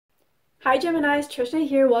Hi Gemini, Trishna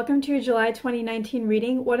here. Welcome to your July 2019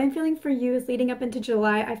 reading. What I'm feeling for you is leading up into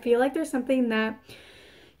July. I feel like there's something that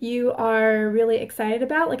you are really excited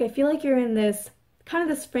about. Like I feel like you're in this kind of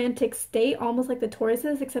this frantic state, almost like the Taurus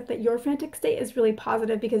is, except that your frantic state is really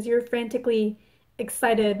positive because you're frantically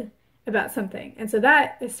excited about something. And so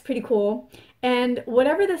that is pretty cool. And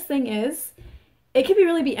whatever this thing is, it could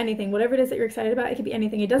really be anything. Whatever it is that you're excited about, it could be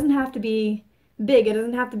anything. It doesn't have to be big. It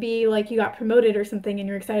doesn't have to be like you got promoted or something and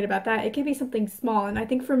you're excited about that. It could be something small. And I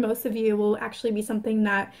think for most of you, it will actually be something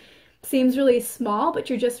that seems really small, but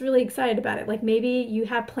you're just really excited about it. Like maybe you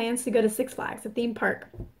have plans to go to Six Flags, a theme park,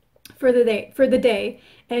 for the day,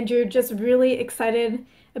 and you're just really excited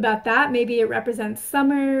about that. Maybe it represents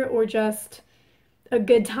summer or just a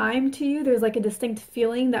good time to you. There's like a distinct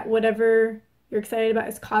feeling that whatever you're excited about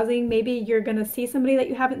is causing. Maybe you're gonna see somebody that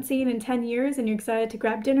you haven't seen in 10 years and you're excited to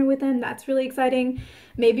grab dinner with them. That's really exciting.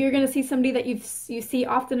 Maybe you're gonna see somebody that you see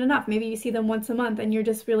often enough. Maybe you see them once a month and you're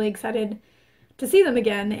just really excited to see them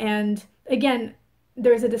again. And again,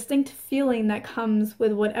 there's a distinct feeling that comes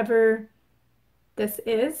with whatever this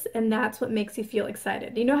is, and that's what makes you feel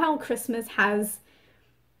excited. You know how Christmas has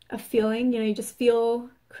a feeling? You just feel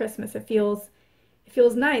Christmas. It feels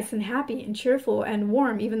nice and happy and cheerful and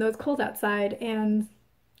warm, even though it's cold outside. And,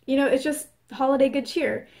 it's just holiday good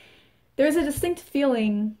cheer. There's a distinct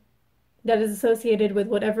feeling that is associated with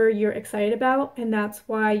whatever you're excited about, and that's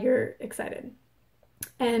why you're excited.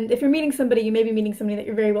 And if you're meeting somebody, you may be meeting somebody that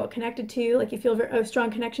you're very well connected to, like you feel a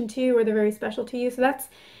strong connection to, or they're very special to you. So that's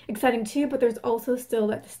exciting too, but there's also still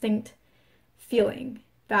that distinct feeling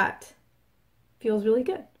that feels really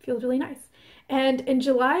good, feels really nice. And in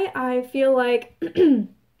July, I feel like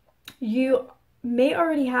you may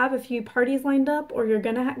already have a few parties lined up, or you're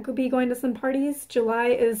gonna be going to some parties. July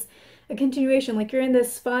is a continuation, like you're in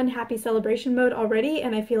this fun, happy celebration mode already,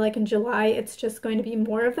 and I feel like in July, it's just going to be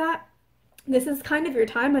more of that. This is kind of your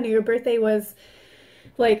time. I know your birthday was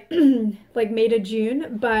like like May to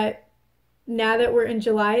June, but now that we're in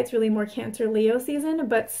July, it's really more Cancer Leo season,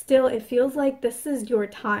 but still it feels like this is your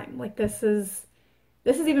time. Like this is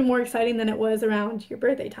even more exciting than it was around your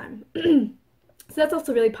birthday time. So that's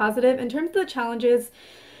also really positive. In terms of the challenges,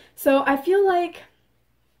 so I feel like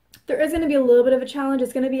there is going to be a little bit of a challenge.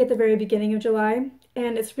 It's going to be at the very beginning of July,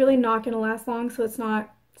 and it's really not going to last long, so it's not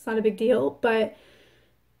a big deal, but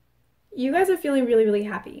you guys are feeling really, really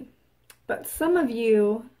happy. But some of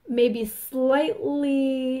you may be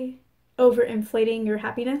slightly overinflating your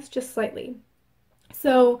happiness, just slightly.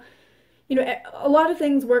 So a lot of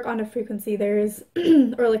things work on a frequency. There's,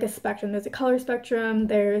 or like a spectrum. There's a color spectrum,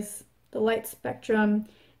 there's the light spectrum,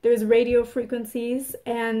 there's radio frequencies,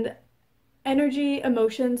 and energy,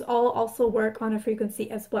 emotions all also work on a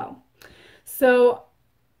frequency as well. So,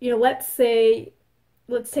 let's take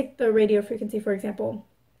the radio frequency, for example.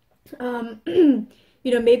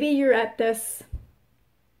 Maybe you're at this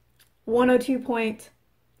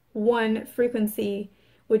 102.1 frequency,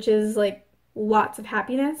 which is like lots of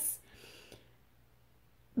happiness.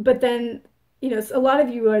 But then, a lot of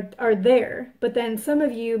you are there, but then some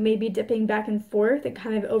of you may be dipping back and forth and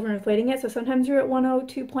kind of overinflating it. So sometimes you're at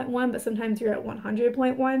 102.1, but sometimes you're at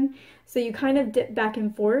 100.1. So you kind of dip back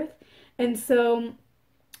and forth. And so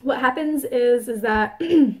what happens is that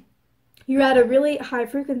you're at a really high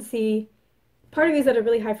frequency. Part of you is at a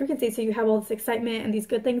really high frequency, so you have all this excitement and these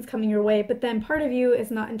good things coming your way, but then part of you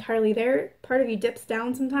is not entirely there. Part of you dips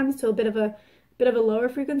down sometimes to a bit of a lower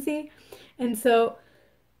frequency. And so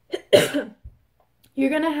you're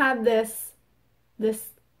going to have this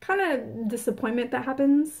kind of disappointment that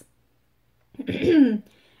happens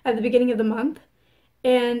at the beginning of the month,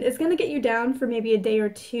 and it's going to get you down for maybe a day or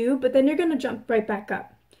two, but then you're going to jump right back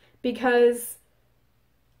up because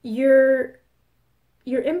you're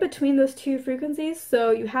in between those two frequencies.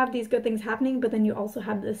 So you have these good things happening, but then you also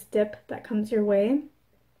have this dip that comes your way.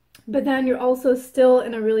 But then you're also still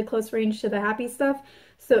in a really close range to the happy stuff.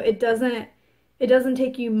 So it doesn't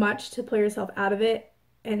take you much to pull yourself out of it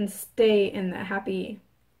and stay in the happy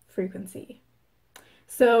frequency.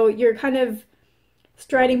 So you're kind of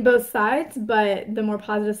striding both sides, but the more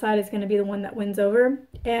positive side is going to be the one that wins over.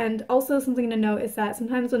 And also something to note is that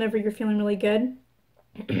sometimes whenever you're feeling really good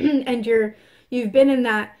and you've been in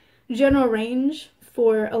that general range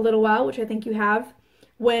for a little while, which I think you have,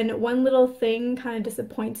 when one little thing kind of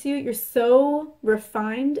disappoints you, you're so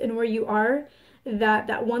refined in where you are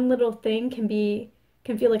that one little thing can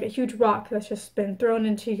feel like a huge rock that's just been thrown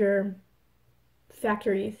into your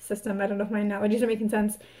factory system. I don't know if my analogies are making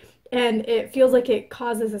sense. And it feels like it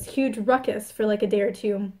causes this huge ruckus for like a day or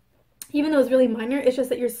two. Even though it's really minor, it's just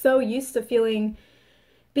that you're so used to feeling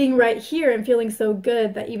being right here and feeling so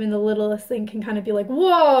good that even the littlest thing can kind of be like,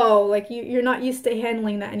 whoa, like you're not used to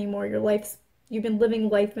handling that anymore. You've been living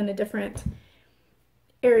life in a different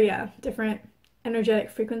area, different energetic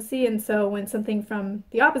frequency. And so when something from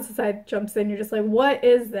the opposite side jumps in, you're just like, what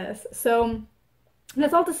is this? So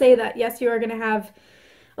that's all to say that yes, you are going to have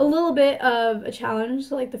a little bit of a challenge,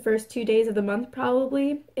 so like the first 2 days of the month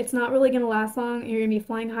probably. It's not really going to last long. You're going to be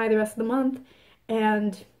flying high the rest of the month,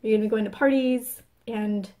 and you're going to be going to parties,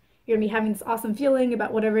 and you're going to be having this awesome feeling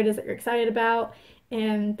about whatever it is that you're excited about,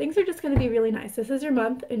 and things are just going to be really nice. This is your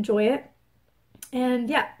month. Enjoy it. And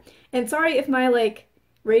yeah, and sorry if my like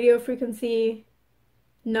radio frequency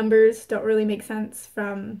numbers don't really make sense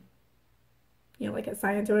from, you know, like a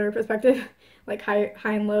science or whatever perspective, like high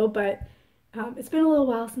and low, but it's been a little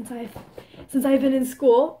while since I've been in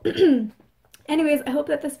school. Anyways, I hope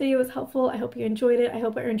that this video was helpful. I hope you enjoyed it. I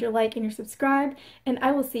hope I earned your like and your subscribe, and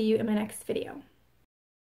I will see you in my next video.